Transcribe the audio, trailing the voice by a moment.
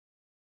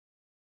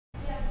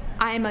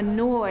I'm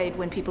annoyed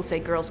when people say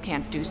girls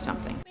can't do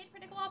something.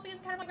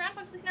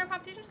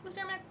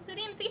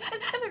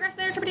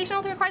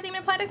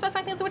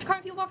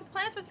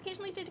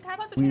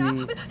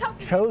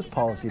 We chose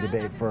policy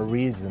debate for a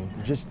reason.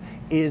 It just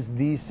is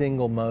the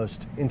single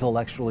most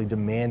intellectually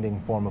demanding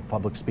form of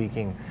public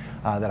speaking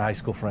that high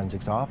school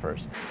forensics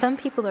offers. Some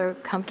people are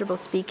comfortable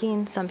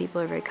speaking, some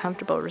people are very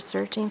comfortable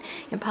researching.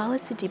 In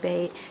policy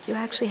debate, you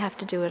actually have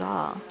to do it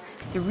all.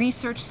 The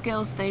research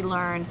skills they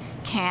learn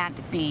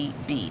can't be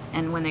beat,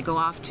 and when they go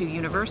off to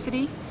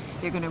university,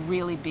 they're going to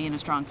really be in a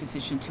strong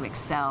position to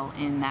excel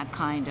in that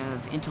kind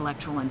of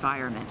intellectual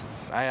environment.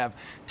 I have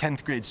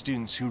 10th grade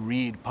students who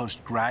read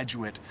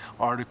postgraduate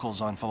articles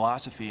on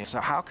philosophy.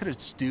 So how could a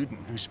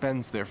student who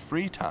spends their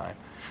free time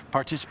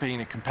participating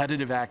in a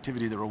competitive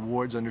activity that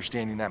rewards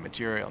understanding that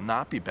material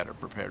not be better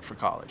prepared for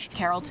college?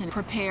 Carrollton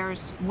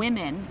prepares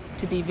women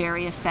to be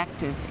very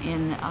effective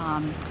in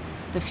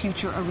the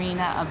future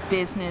arena of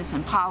business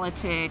and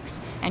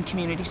politics and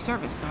community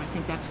service, so I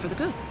think that's for the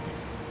good.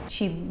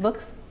 She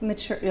looks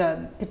mature,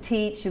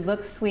 petite, she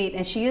looks sweet,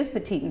 and she is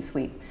petite and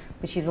sweet,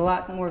 but she's a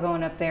lot more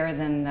going up there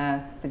than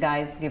the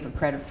guys give her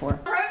credit for.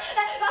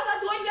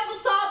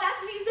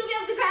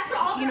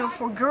 You know,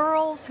 for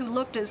girls who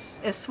looked as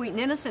sweet and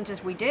innocent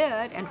as we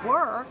did and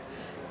were,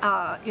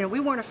 you know, we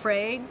weren't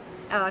afraid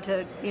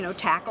to, you know,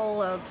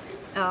 tackle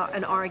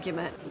an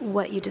argument.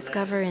 What you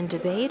discover in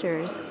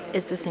debaters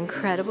is this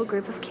incredible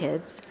group of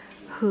kids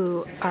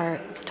who are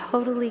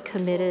totally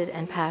committed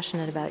and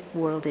passionate about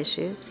world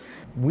issues.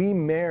 We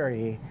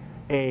marry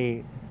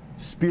a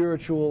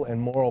spiritual and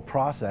moral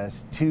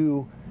process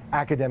to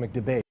academic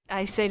debate.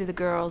 I say to the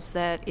girls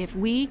that if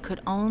we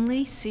could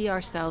only see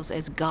ourselves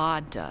as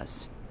God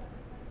does,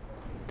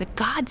 that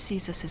God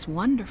sees us as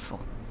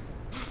wonderful,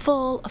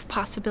 full of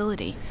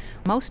possibility.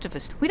 Most of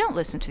us, we don't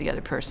listen to the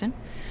other person.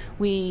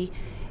 We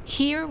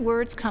hear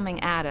words coming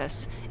at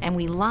us and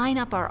we line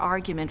up our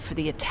argument for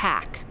the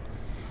attack,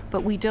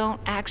 but we don't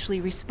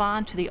actually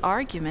respond to the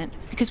argument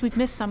because we've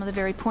missed some of the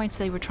very points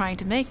they were trying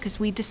to make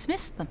because we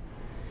dismissed them.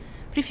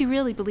 But if you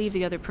really believe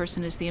the other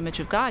person is the image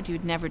of God,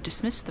 you'd never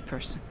dismiss the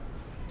person.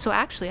 So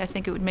actually, I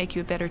think it would make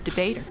you a better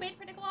debater.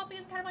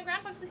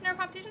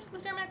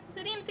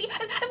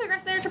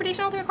 Their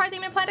interpretation also requires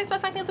aiming at planets,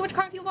 specifying things which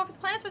current people walk with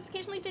the planet,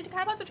 specification leads to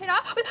catapults or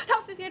trade-off, with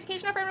top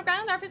education of firm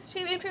ground, offers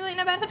to achieve truly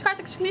no benefits,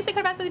 cross-section abuse, they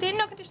could have asked for the data,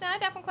 no conditionality,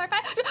 they often clarify,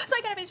 so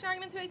I got a vision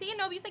argument through AC,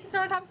 no abuse, they can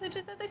start on top of the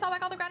just as they saw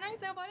back all the ground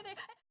arguments, no voted,